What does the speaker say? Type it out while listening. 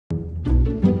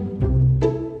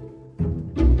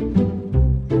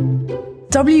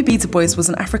W.B. Du Bois was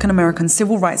an African-American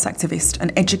civil rights activist,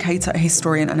 an educator, a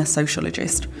historian, and a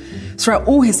sociologist. Throughout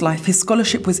all his life, his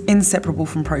scholarship was inseparable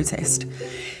from protest.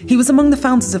 He was among the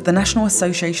founders of the National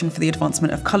Association for the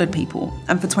Advancement of Coloured People,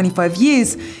 and for 25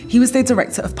 years, he was their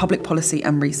director of public policy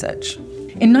and research.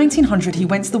 In 1900, he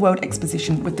went to the World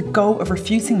Exposition with the goal of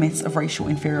refuting myths of racial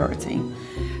inferiority.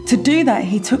 To do that,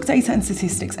 he took data and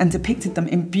statistics and depicted them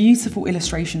in beautiful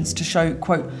illustrations to show,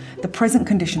 quote, the present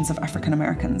conditions of African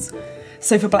Americans.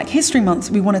 So for Black History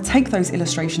Month, we want to take those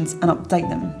illustrations and update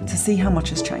them to see how much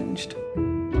has changed.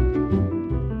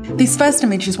 This first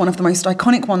image is one of the most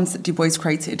iconic ones that Du Bois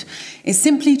created. It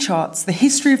simply charts the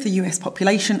history of the US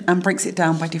population and breaks it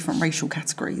down by different racial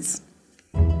categories.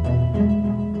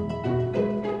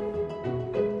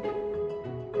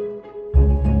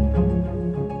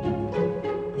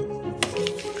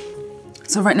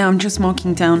 So right now I'm just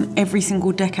marking down every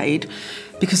single decade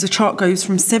because the chart goes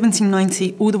from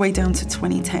 1790 all the way down to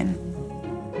 2010.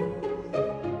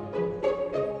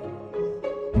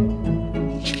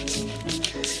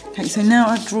 Okay, so now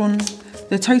I've drawn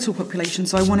the total population,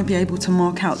 so I want to be able to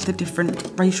mark out the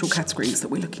different racial categories that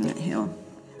we're looking at here.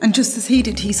 And just as he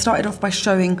did, he started off by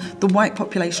showing the white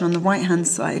population on the right-hand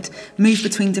side, moved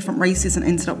between different races and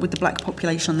ended up with the black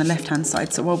population on the left-hand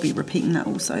side, so I'll be repeating that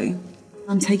also.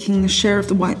 I'm taking the share of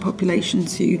the white population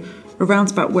to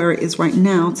around about where it is right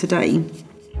now today,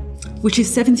 which is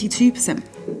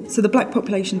 72%. So the black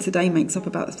population today makes up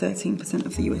about 13%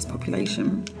 of the US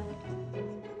population.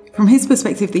 From his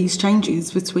perspective, these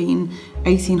changes between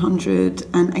 1800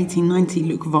 and 1890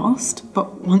 look vast,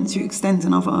 but once you extend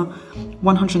another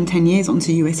 110 years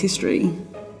onto US history,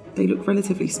 they look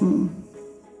relatively small.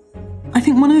 I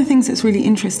think one of the things that's really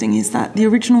interesting is that the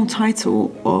original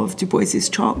title of Du Bois's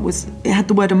chart it had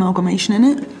the word amalgamation in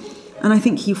it. And I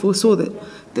think he foresaw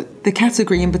that the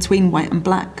category in between white and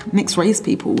black, mixed race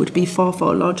people, would be far,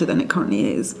 far larger than it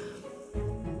currently is.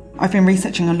 I've been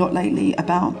researching a lot lately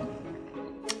about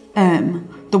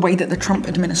the way that the Trump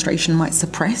administration might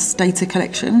suppress data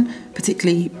collection,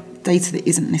 particularly data that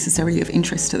isn't necessarily of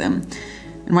interest to them.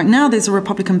 And right now there's a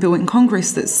Republican bill in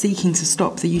Congress that's seeking to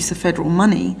stop the use of federal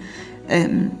money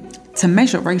to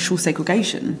measure racial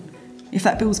segregation. If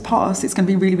that bill's passed, it's going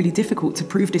to be really, really difficult to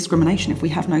prove discrimination if we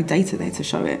have no data there to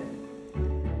show it.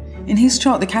 In his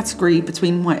chart, the category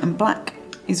between white and black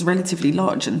is relatively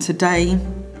large, and today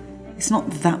it's not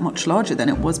that much larger than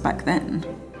it was back then.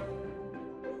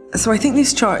 So I think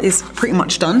this chart is pretty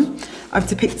much done. I've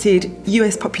depicted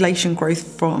US population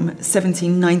growth from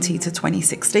 1790 to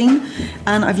 2016,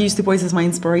 and I've used Du Bois as my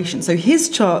inspiration. So his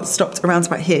chart stopped around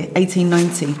about here,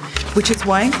 1890, which is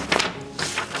why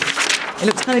it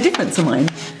looks kind of different to mine.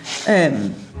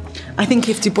 I think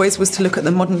if Du Bois was to look at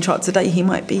the modern chart today, he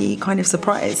might be kind of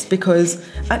surprised because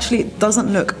actually it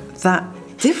doesn't look that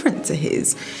different to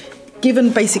his.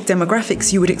 Given basic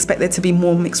demographics, you would expect there to be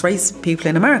more mixed race people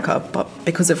in America, but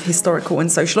because of historical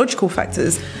and sociological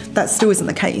factors, that still isn't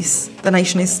the case. The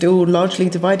nation is still largely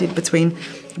divided between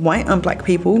white and black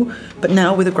people, but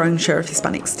now with a growing share of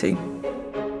Hispanics too.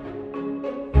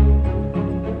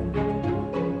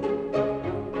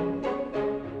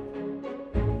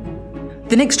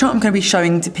 The next chart I'm going to be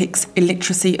showing depicts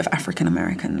illiteracy of African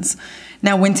Americans.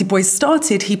 Now, when Du Bois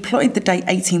started, he plotted the date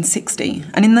 1860,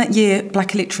 and in that year,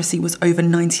 black illiteracy was over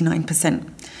 99%.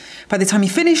 By the time he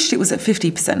finished, it was at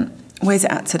 50%. Where's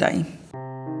it at today?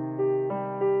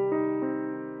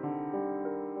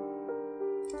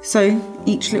 So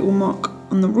each little mark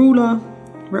on the ruler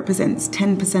represents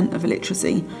 10% of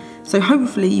illiteracy. So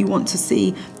hopefully you want to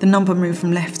see the number move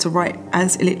from left to right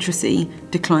as illiteracy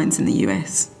declines in the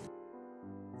US.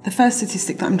 The first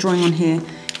statistic that I'm drawing on here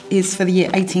is for the year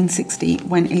 1860,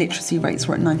 when illiteracy rates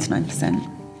were at 99%.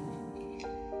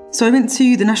 So I went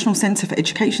to the National Centre for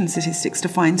Education Statistics to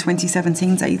find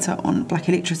 2017 data on black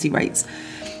illiteracy rates.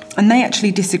 And they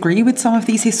actually disagree with some of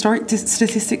these historic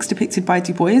statistics depicted by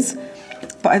Du Bois,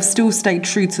 but I've still stayed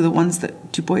true to the ones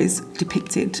that Du Bois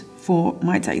depicted for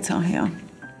my data here.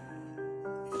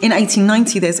 In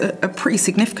 1890, there's a pretty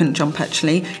significant jump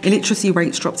actually. Illiteracy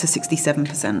rates dropped to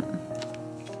 67%.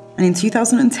 And in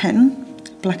 2010,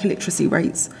 black illiteracy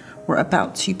rates were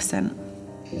about 2%.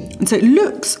 And so it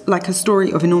looks like a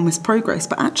story of enormous progress,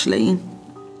 but actually,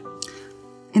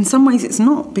 in some ways it's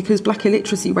not, because black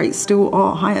illiteracy rates still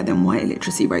are higher than white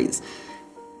illiteracy rates,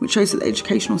 which shows that the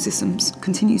educational system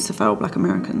continues to fail black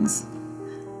Americans.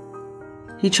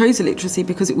 He chose illiteracy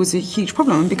because it was a huge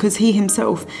problem, and because he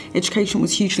himself, education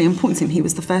was hugely important to him. He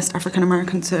was the first African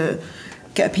American to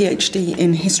get a PhD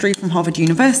in history from Harvard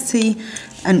University,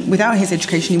 and without his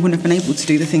education he wouldn't have been able to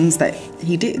do the things that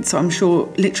he did. So I'm sure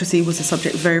literacy was a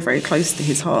subject very, very close to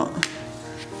his heart.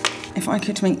 if I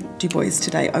could meet Du Bois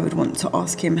today, I would want to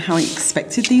ask him how he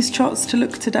expected these charts to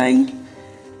look today.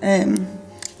 And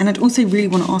I'd also really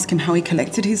want to ask him how he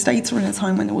collected his data in a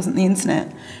time when there wasn't the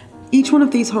internet. Each one of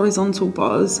these horizontal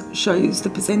bars shows the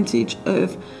percentage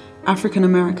of African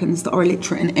Americans that are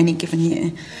illiterate in any given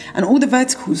year. And all the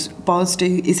vertical bars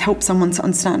do is help someone to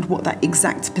understand what that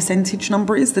exact percentage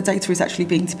number is. The data is actually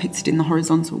being depicted in the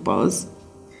horizontal bars.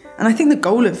 And I think the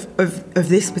goal of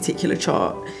this particular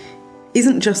chart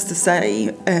isn't just to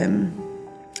say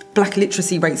black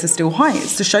illiteracy rates are still high.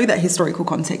 It's to show that historical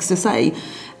context, to say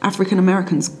African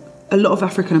Americans, a lot of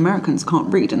African Americans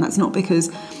can't read, and that's not because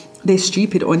they're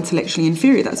stupid or intellectually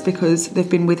inferior. That's because they've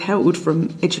been withheld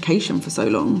from education for so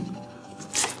long.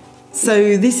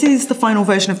 So this is the final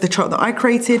version of the chart that I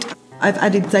created. I've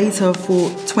added data for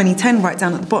 2010 right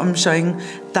down at the bottom, showing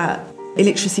that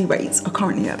illiteracy rates are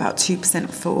currently at about 2%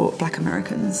 for black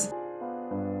Americans.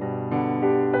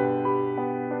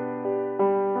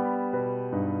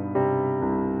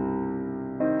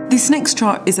 This next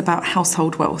chart is about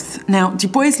household wealth. Now, Du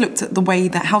Bois looked at the way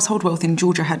that household wealth in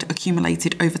Georgia had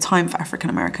accumulated over time for African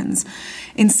Americans.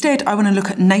 Instead, I want to look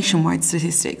at nationwide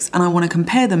statistics, and I want to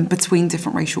compare them between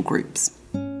different racial groups.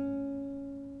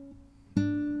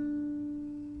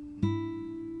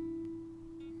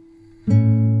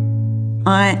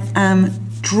 I am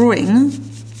drawing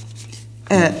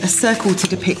a circle to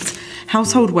depict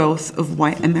household wealth of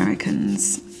white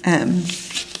Americans.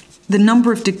 The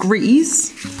number of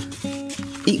degrees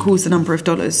equals the number of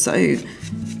dollars. So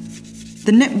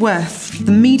the net worth,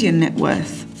 the median net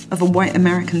worth of a white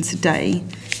American today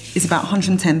is about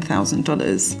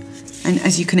 $110,000. And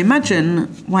as you can imagine,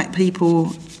 white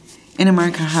people in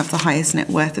America have the highest net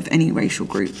worth of any racial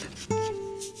group.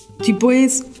 Du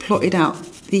Bois plotted out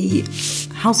the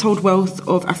household wealth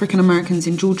of African Americans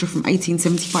in Georgia from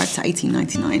 1875 to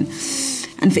 1899.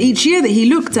 And for each year that he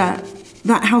looked at,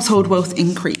 that household wealth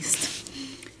increased.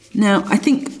 Now, I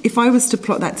think if I was to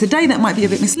plot that today, that might be a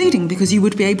bit misleading, because you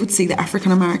would be able to see that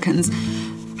African Americans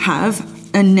have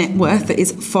a net worth that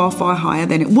is far, far higher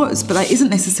than it was. But that isn't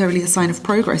necessarily a sign of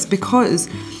progress, because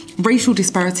racial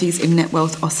disparities in net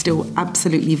wealth are still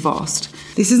absolutely vast.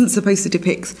 This isn't supposed to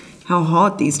depict how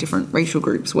hard these different racial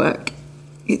groups work.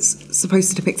 It's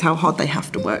supposed to depict how hard they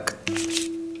have to work.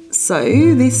 So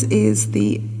this is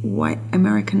the white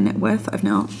American net worth I've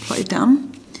now plotted down.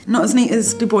 Not as neat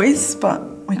as Du Bois, but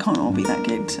we can't all be that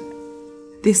good.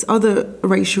 This other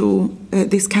racial,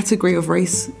 this category of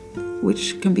race,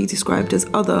 which can be described as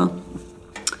other,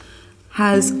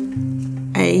 has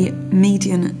a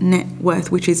median net worth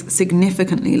which is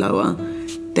significantly lower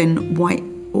than white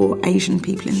or Asian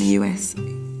people in the US.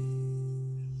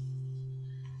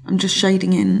 I'm just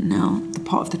shading in now the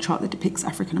part of the chart that depicts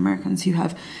African Americans who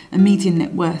have a median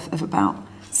net worth of about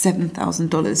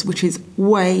 $7,000, which is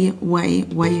way, way,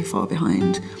 way far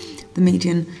behind the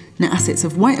median net assets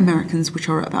of white Americans, which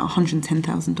are at about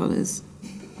 $110,000.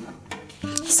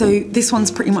 So this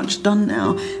one's pretty much done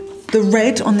now. The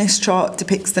red on this chart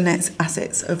depicts the net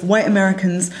assets of white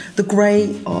Americans, the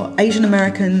grey are Asian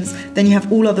Americans, then you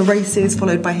have all other races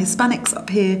followed by Hispanics up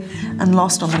here, and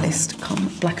last on the list come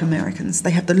black Americans.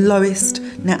 They have the lowest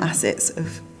net assets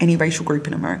of any racial group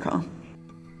in America.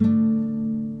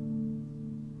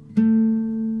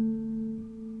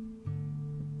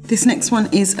 This next one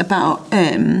is about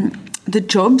the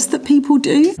jobs that people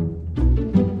do.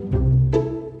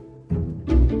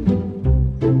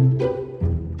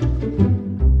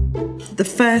 The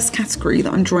first category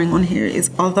that I'm drawing on here is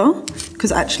other,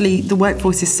 because actually the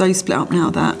workforce is so split up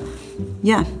now that,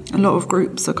 yeah, a lot of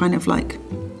groups are kind of like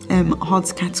hard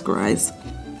to categorize.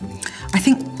 I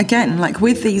think, again, like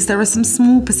with these, there are some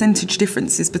small percentage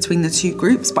differences between the two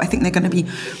groups, but I think they're going to be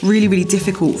really, really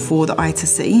difficult for the eye to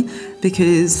see,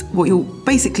 because what you'll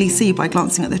basically see by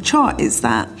glancing at the chart is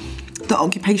that the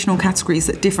occupational categories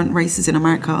that different races in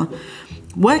America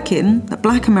work in, that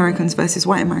black Americans versus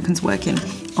white Americans work in,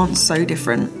 aren't so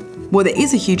different. What there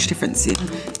is a huge difference in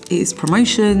is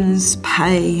promotions,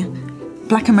 pay.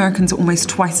 Black Americans are almost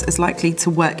twice as likely to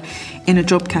work in a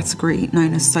job category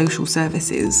known as social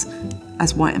services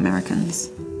as white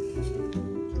Americans.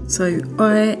 So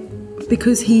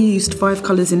because he used 5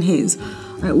 colours in his,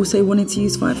 I also wanted to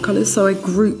use 5 colours, so I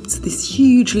grouped this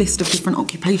huge list of different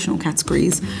occupational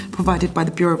categories provided by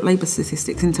the Bureau of Labour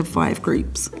Statistics into 5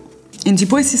 groups. In Du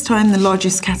Bois's time, the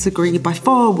largest category by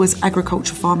far was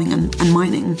agriculture, farming and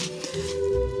mining.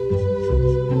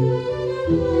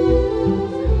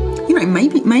 You know,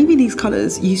 maybe these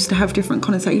colours used to have different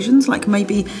connotations, like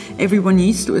maybe everyone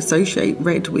used to associate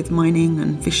red with mining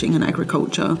and fishing and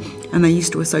agriculture, and they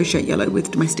used to associate yellow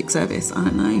with domestic service. I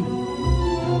don't know.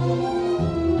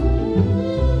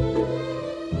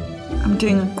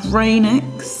 doing grey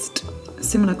next. A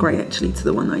similar grey actually to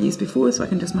the one that I used before, so I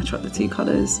can just match up the two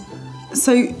colours.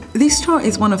 So this chart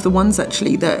is one of the ones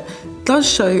actually that does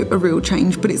show a real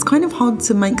change, but it's kind of hard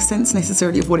to make sense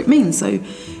necessarily of what it means. So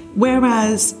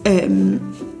whereas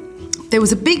there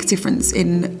was a big difference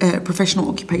in professional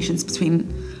occupations between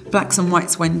blacks and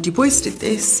whites when Du Bois did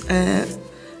this,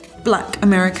 black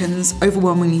Americans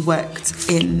overwhelmingly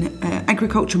worked in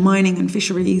agriculture, mining and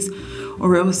fisheries,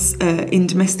 or else in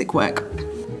domestic work.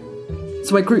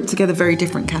 So I grouped together very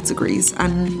different categories,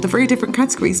 and the very different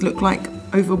categories look like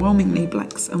overwhelmingly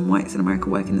blacks and whites in America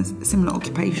work in similar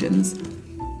occupations.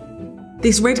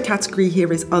 This red category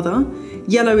here is other,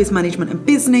 yellow is management and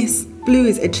business, blue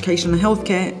is education and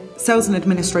healthcare, sales and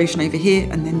administration over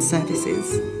here, and then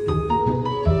services.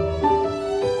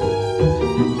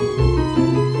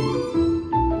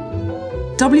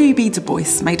 W.B. Du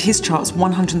Bois made his charts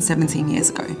 117 years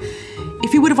ago.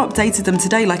 If he would have updated them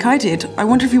today like I did, I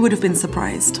wonder if he would have been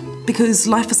surprised. Because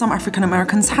life for some African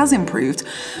Americans has improved,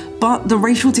 but the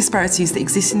racial disparities that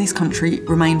exist in this country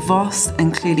remain vast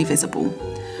and clearly visible.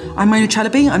 I'm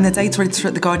Chalabi, I'm the data editor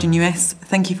at The Guardian US.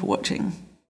 Thank you for watching.